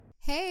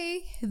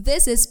Hey,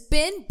 this is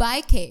Spin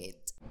by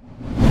Kate.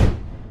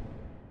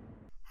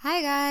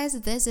 Hi guys,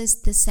 this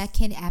is the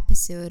second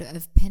episode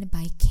of Pin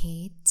by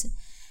Kate,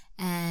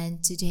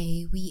 and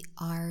today we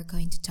are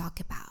going to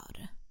talk about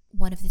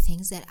one of the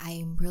things that I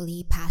am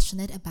really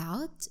passionate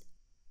about.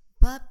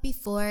 But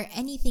before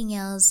anything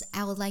else,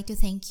 I would like to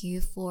thank you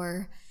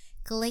for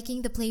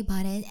clicking the play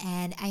button,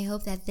 and I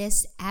hope that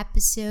this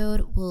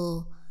episode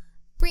will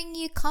bring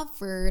you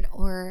comfort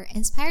or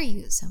inspire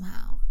you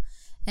somehow.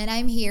 And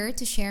I'm here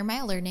to share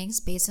my learnings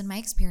based on my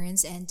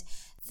experience and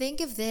think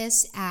of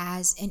this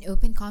as an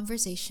open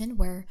conversation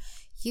where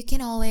you can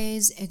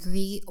always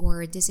agree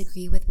or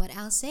disagree with what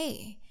I'll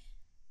say.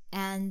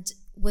 And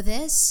with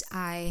this,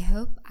 I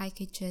hope I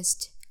could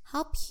just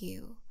help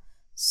you.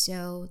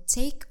 So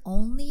take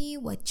only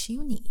what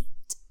you need.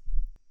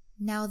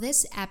 Now,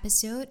 this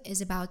episode is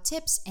about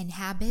tips and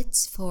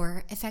habits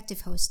for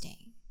effective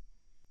hosting.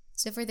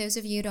 So for those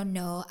of you who don't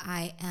know,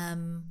 I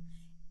am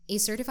a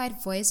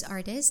certified voice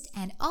artist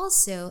and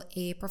also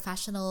a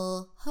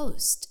professional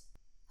host.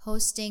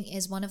 Hosting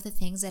is one of the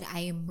things that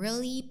I am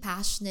really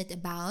passionate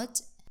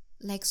about.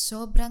 Like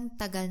sobrang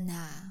tagal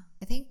na.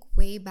 I think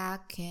way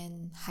back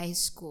in high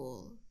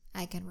school.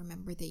 I can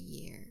remember the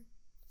year.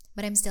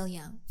 But I'm still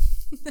young.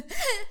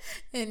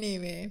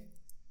 Anyway.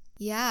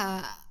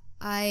 Yeah,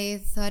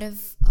 I thought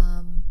of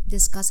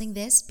discussing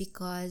this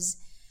because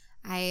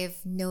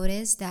I've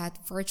noticed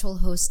that virtual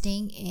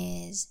hosting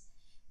is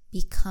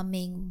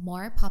becoming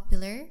more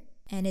popular,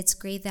 and it's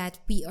great that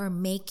we are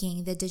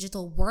making the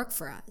digital work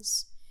for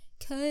us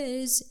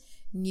because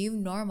new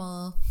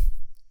normal.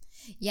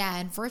 Yeah,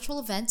 and virtual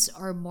events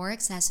are more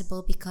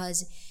accessible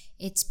because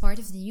it's part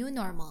of the new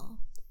normal.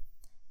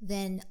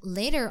 Then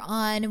later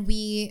on,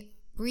 we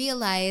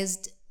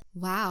realized,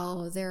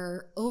 wow, there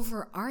are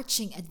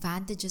overarching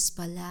advantages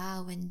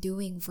pala when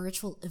doing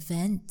virtual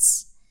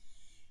events.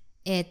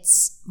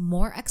 It's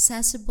more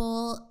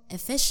accessible,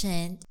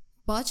 efficient,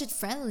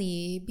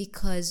 budget-friendly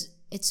because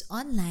it's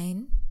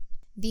online.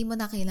 Di mo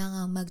na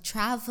kailangang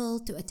mag-travel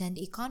to attend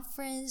a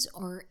conference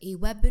or a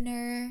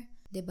webinar,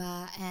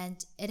 diba?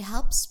 And it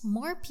helps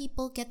more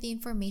people get the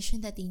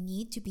information that they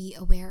need to be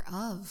aware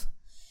of.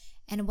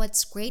 And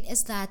what's great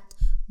is that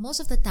most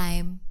of the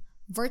time,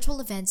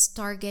 virtual events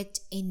target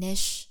a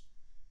niche.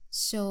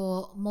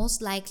 So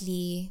most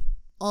likely,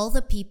 all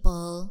the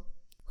people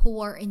who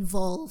are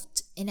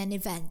involved in an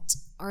event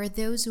are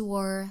those who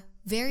are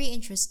very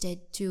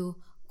interested to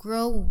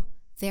grow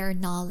their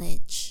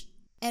knowledge.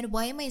 And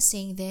why am I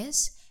saying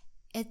this?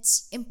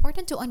 It's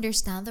important to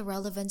understand the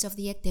relevance of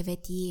the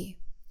activity.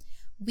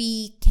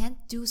 We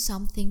can't do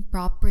something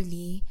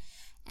properly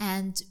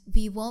and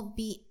we won't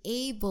be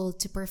able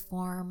to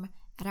perform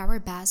at our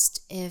best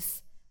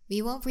if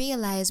we won't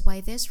realize why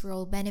this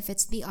role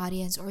benefits the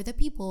audience or the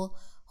people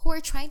who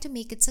are trying to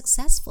make it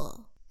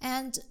successful.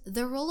 And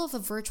the role of a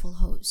virtual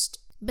host,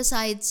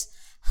 besides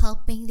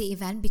helping the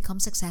event become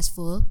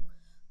successful,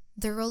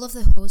 the role of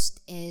the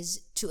host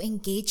is to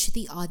engage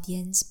the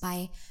audience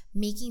by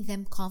making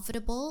them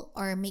comfortable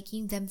or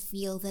making them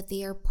feel that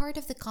they are part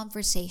of the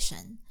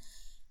conversation.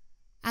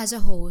 As a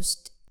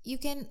host, you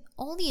can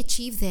only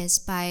achieve this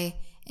by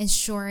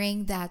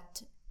ensuring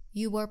that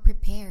you are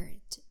prepared.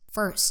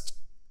 First,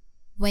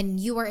 when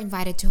you are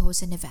invited to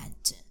host an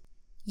event,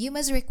 you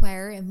must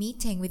require a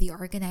meeting with the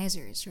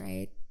organizers,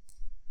 right?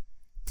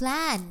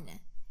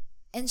 Plan.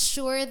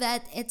 Ensure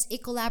that it's a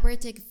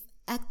collaborative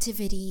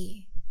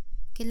activity.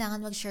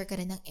 Kailangan mag-share ka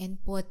rin ng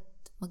input,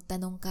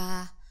 magtanong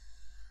ka,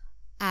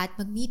 at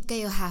mag-meet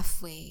kayo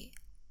halfway.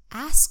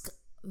 Ask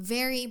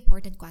very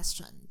important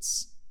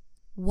questions.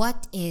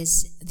 What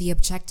is the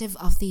objective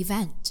of the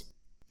event?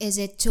 Is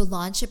it to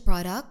launch a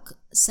product,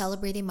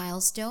 celebrate a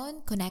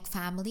milestone, connect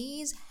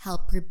families,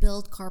 help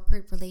rebuild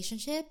corporate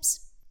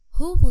relationships?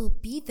 Who will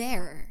be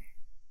there?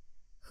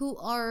 Who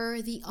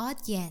are the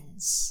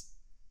audience?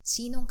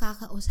 Sinong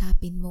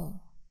kakausapin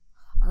mo?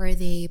 Are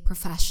they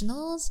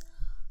professionals?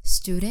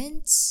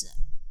 Students,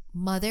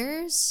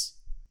 mothers?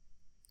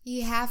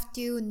 You have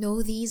to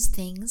know these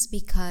things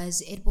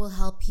because it will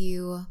help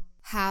you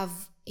have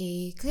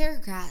a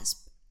clear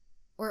grasp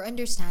or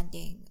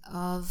understanding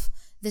of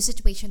the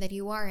situation that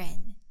you are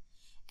in.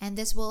 And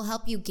this will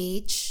help you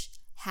gauge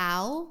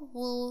how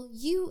will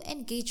you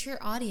engage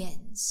your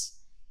audience.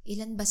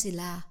 Ilan ba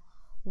sila?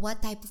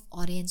 What type of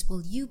audience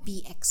will you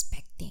be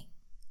expecting?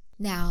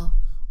 Now,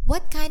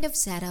 what kind of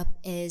setup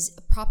is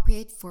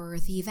appropriate for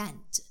the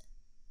event?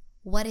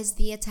 What is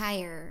the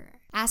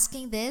attire?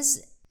 Asking this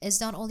is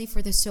not only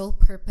for the sole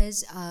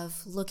purpose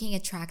of looking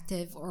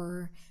attractive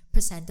or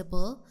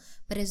presentable,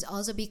 but is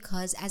also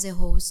because as a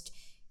host,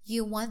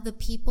 you want the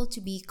people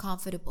to be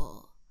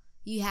comfortable.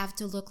 You have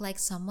to look like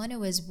someone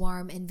who is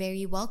warm and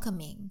very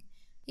welcoming.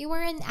 You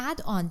are an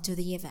add-on to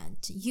the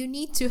event. You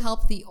need to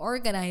help the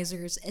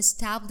organizers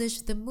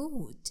establish the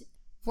mood.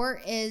 Where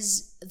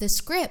is the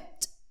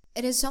script?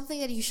 It is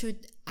something that you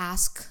should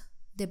ask,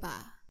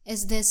 diba?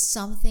 Is this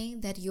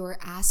something that you're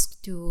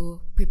asked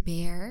to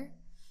prepare?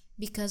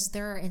 Because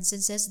there are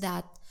instances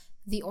that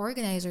the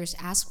organizers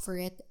ask for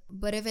it,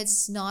 but if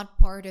it's not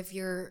part of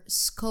your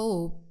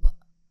scope,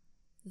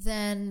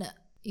 then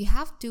you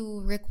have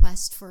to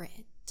request for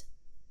it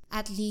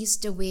at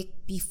least a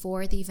week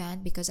before the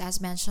event, because as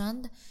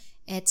mentioned,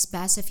 it's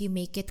best if you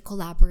make it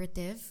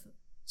collaborative.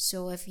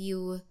 So if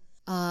you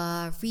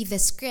read the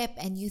script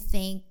and you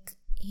think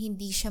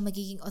hindi siya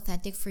magiging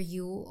authentic for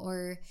you,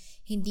 or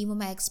hindi mo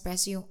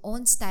ma-express yung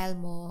own style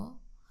mo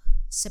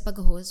sa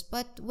pag-host,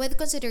 but with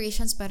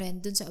considerations pa rin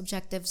dun sa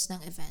objectives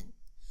ng event,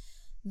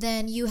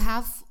 then you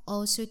have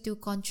also to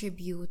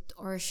contribute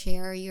or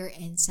share your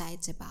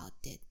insights about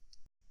it.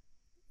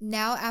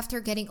 Now, after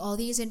getting all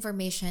these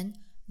information,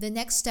 the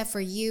next step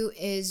for you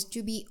is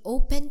to be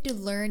open to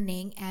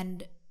learning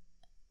and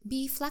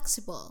be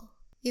flexible.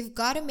 You've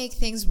got to make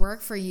things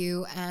work for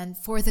you and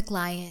for the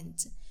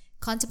client.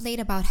 Contemplate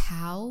about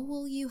how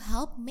will you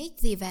help make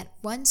the event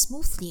run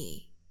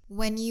smoothly.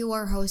 When you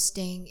are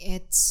hosting,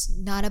 it's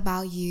not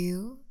about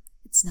you.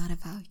 It's not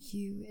about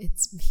you.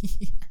 It's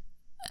me.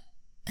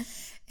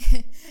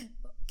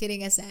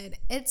 Kidding aside,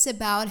 it's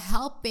about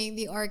helping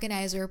the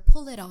organizer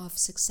pull it off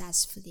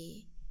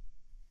successfully.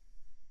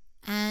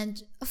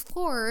 And of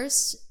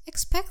course,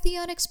 expect the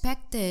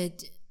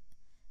unexpected.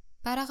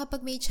 Para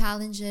kapag may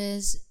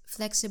challenges,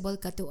 flexible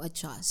ka to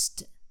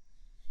adjust.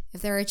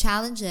 If there are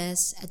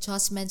challenges,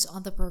 adjustments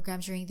on the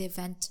program during the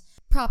event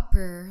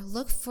proper,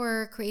 look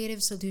for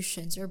creative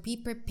solutions or be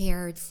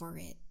prepared for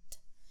it.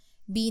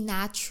 Be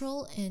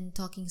natural in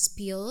talking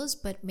spills,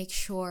 but make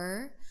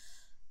sure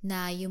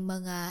na yung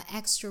mga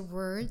extra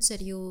words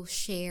that you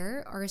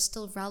share are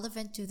still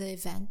relevant to the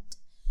event.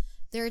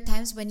 There are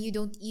times when you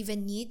don't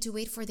even need to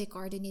wait for the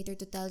coordinator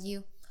to tell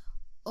you,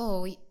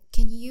 oh,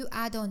 can you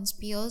add on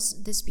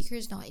spills? The speaker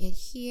is not yet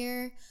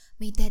here.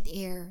 May dead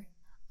air.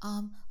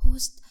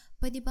 Host,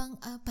 pwede bang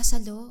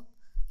pasalo?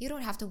 You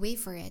don't have to wait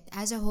for it.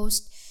 As a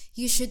host,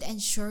 you should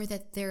ensure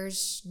that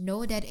there's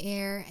no dead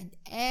air and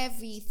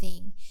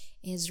everything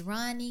is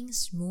running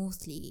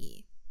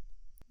smoothly.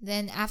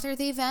 Then after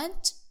the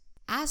event,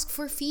 ask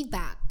for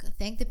feedback.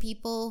 Thank the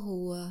people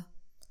who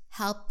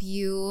help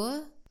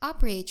you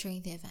operate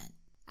during the event.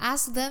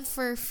 Ask them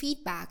for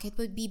feedback. It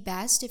would be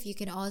best if you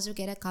can also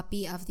get a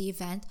copy of the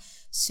event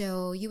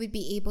so you would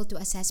be able to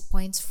assess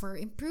points for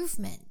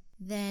improvement.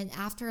 Then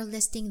after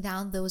listing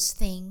down those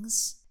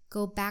things,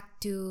 go back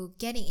to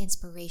getting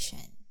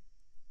inspiration.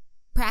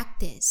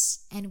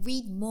 Practice and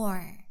read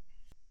more.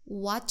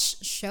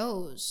 Watch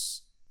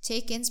shows.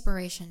 Take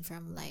inspiration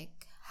from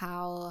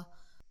how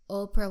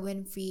Oprah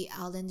Winfrey,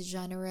 Ellen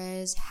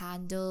DeGeneres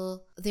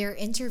handle their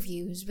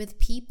interviews with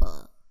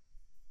people.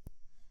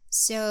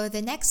 So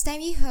the next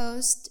time you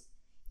host,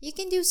 you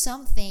can do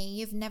something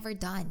you've never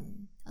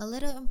done. A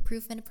little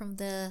improvement from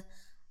the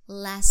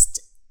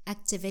last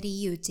activity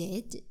you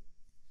did.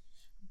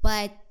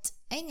 But,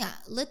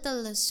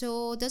 little,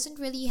 so doesn't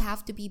really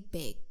have to be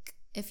big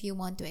if you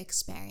want to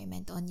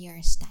experiment on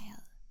your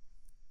style.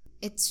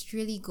 It's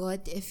really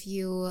good if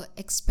you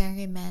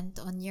experiment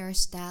on your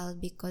style,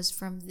 because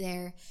from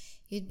there,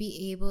 you'd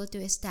be able to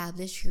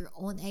establish your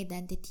own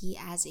identity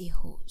as a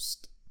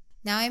host.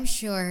 Now, I'm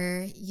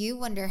sure you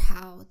wonder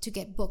how to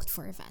get booked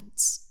for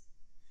events.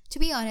 To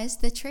be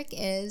honest, the trick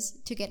is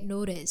to get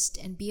noticed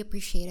and be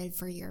appreciated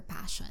for your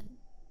passion.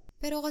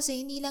 Pero kasi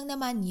hindi lang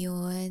naman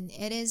yun.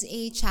 It is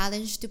a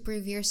challenge to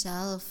prove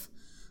yourself.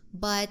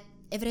 But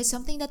if it is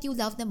something that you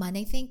love naman,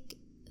 I think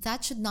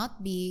that should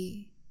not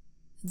be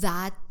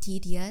that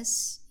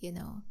tedious,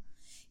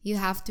 You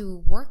have to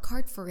work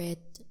hard for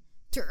it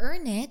to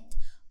earn it,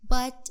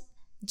 but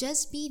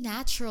just be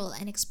natural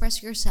and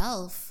express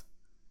yourself.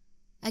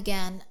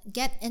 Again,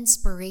 get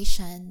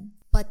inspiration,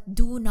 but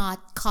do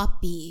not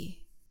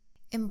copy.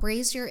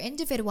 Embrace your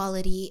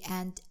individuality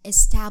and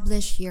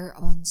establish your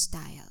own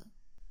style.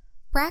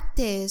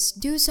 Practice.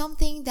 Do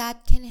something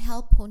that can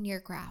help hone your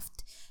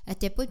craft. A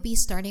tip would be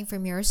starting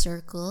from your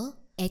circle.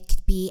 It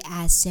could be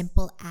as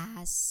simple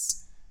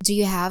as, do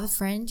you have a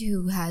friend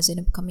who has an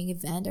upcoming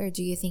event, or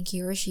do you think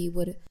he or she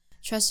would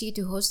trust you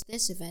to host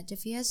this event?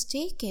 If yes,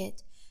 take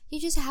it. You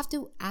just have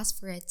to ask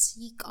for it.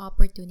 Seek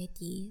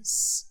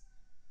opportunities.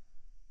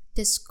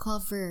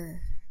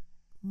 Discover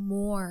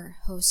more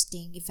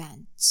hosting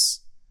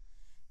events.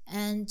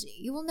 And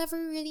you will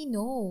never really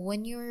know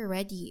when you're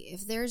ready.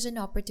 If there's an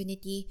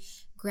opportunity,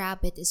 grab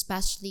it,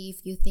 especially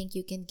if you think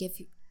you can give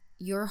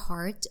your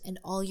heart and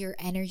all your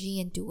energy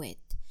into it.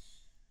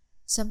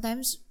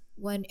 Sometimes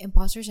when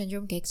imposter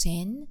syndrome kicks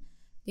in,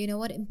 do you know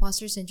what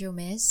imposter syndrome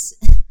is?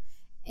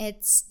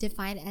 It's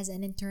defined as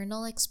an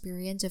internal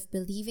experience of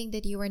believing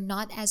that you are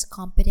not as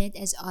competent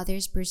as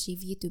others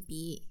perceive you to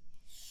be.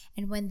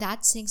 And when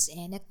that sinks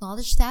in,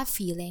 acknowledge that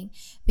feeling,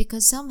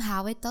 because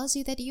somehow it tells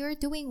you that you're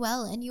doing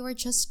well and you are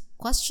just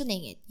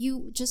questioning it.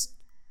 You just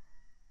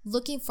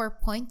looking for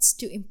points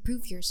to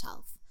improve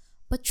yourself.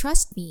 But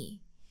trust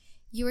me,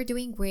 you are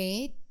doing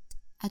great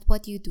at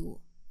what you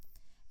do.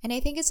 And I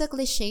think it's a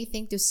cliche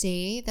thing to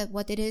say that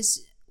what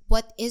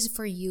is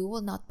for you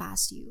will not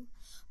pass you.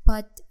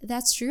 But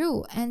that's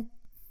true. And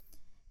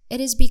it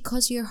is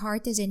because your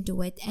heart is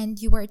into it and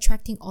you are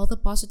attracting all the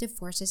positive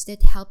forces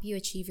that help you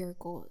achieve your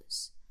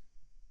goals.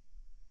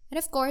 And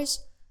of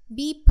course,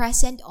 be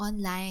present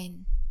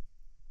online.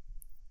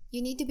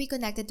 You need to be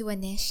connected to a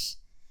niche.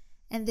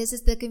 And this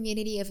is the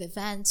community of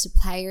event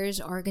suppliers,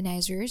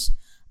 organizers.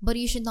 But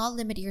you should not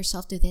limit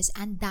yourself to this.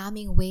 And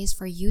damning ways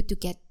for you to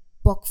get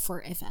booked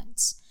for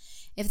events.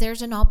 If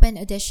there's an open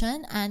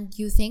audition and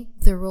you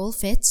think the role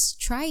fits,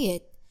 try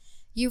it.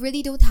 You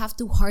really don't have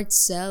to hard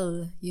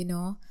sell,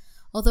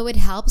 Although it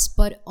helps,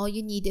 but all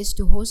you need is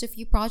to host a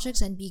few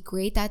projects and be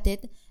great at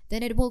it,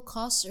 then it will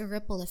cause a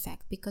ripple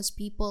effect because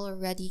people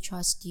already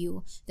trust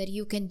you that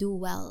you can do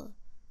well.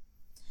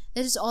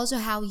 This is also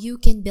how you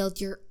can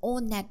build your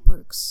own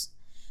networks.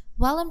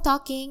 While I'm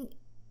talking,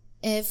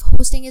 if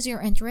hosting is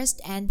your interest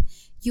and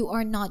you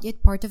are not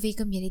yet part of a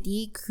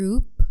community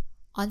group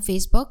on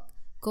Facebook,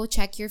 go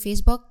check your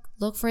Facebook,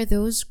 look for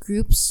those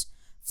groups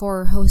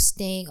for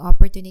hosting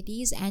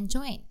opportunities and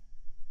join.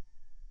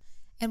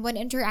 And when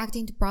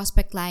interacting to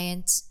prospect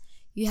clients,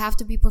 you have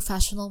to be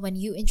professional when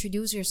you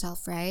introduce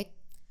yourself, right?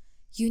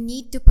 You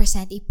need to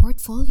present a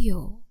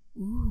portfolio.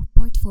 Ooh,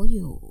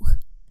 portfolio.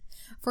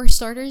 For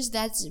starters,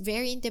 that's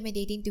very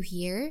intimidating to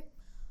hear.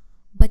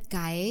 But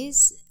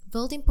guys,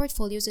 building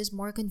portfolios is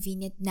more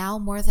convenient now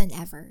more than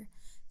ever.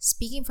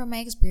 Speaking from my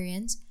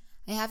experience,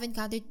 I have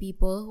encountered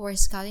people who are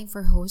scouting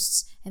for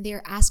hosts and they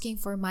are asking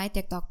for my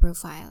TikTok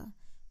profile.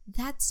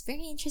 That's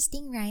very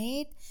interesting,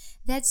 right?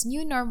 That's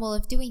new normal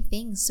of doing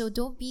things. So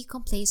don't be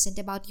complacent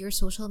about your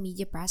social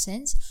media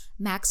presence.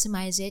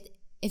 Maximize it.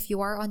 If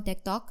you are on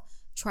TikTok,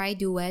 try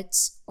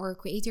duets or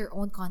create your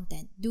own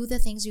content. Do the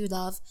things you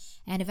love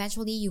and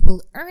eventually you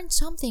will earn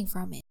something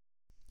from it.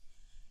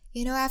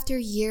 After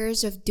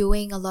years of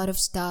doing a lot of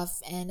stuff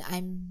and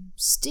I'm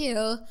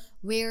still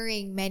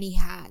wearing many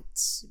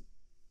hats,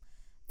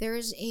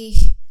 there's a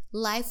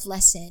life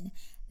lesson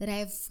that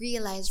I've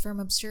realized from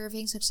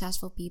observing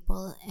successful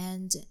people,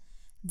 and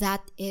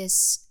that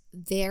is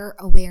their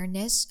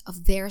awareness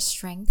of their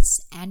strengths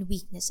and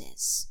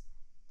weaknesses.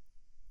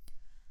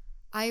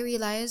 I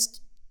realized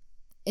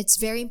it's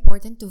very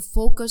important to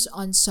focus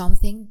on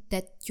something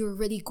that you're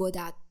really good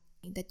at,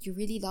 that you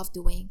really love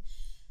doing.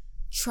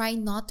 Try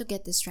not to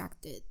get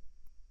distracted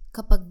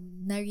kapag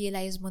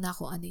na-realize mo na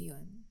kung ano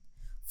yun.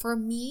 For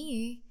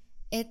me,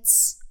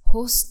 it's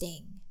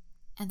hosting,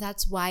 and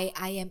that's why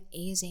I am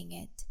acing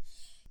it.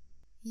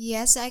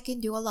 Yes, I can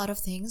do a lot of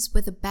things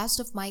with the best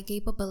of my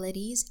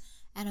capabilities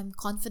and I'm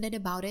confident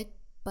about it,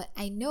 but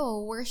I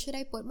know where should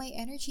I put my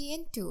energy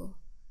into.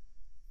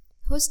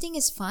 Hosting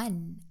is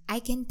fun, I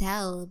can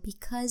tell,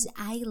 because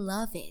I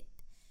love it.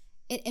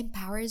 It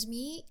empowers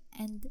me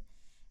and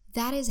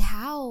that is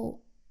how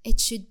it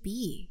should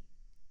be.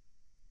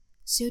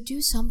 So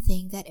do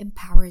something that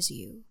empowers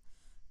you.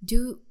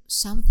 Do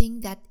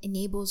something that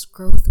enables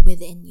growth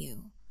within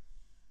you.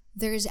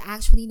 There is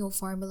actually no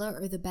formula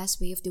or the best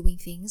way of doing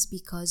things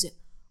because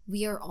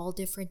we are all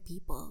different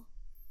people.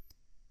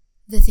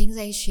 The things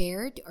I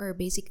shared are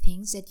basic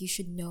things that you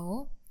should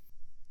know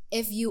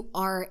if you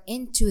are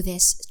into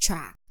this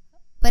track.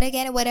 But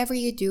again, whatever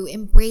you do,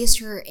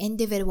 embrace your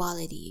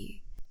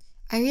individuality.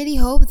 I really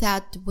hope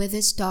that with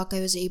this talk,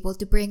 I was able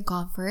to bring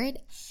comfort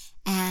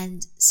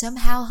and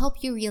somehow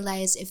help you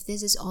realize if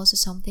this is also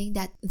something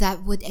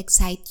that would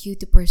excite you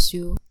to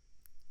pursue.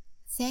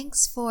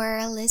 Thanks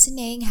for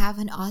listening. Have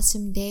an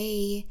awesome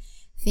day.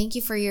 Thank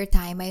you for your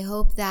time. I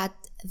hope that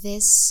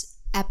this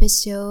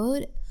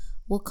episode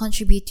will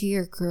contribute to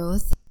your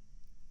growth.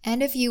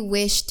 And if you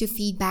wish to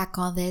feedback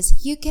on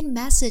this, you can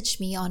message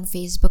me on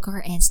Facebook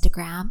or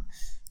Instagram.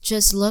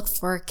 Just look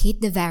for Kate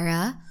De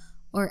Vera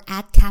or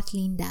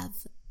 @Kathleen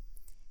Dev.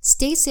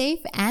 Stay safe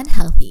and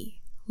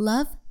healthy.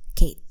 Love,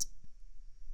 Kate.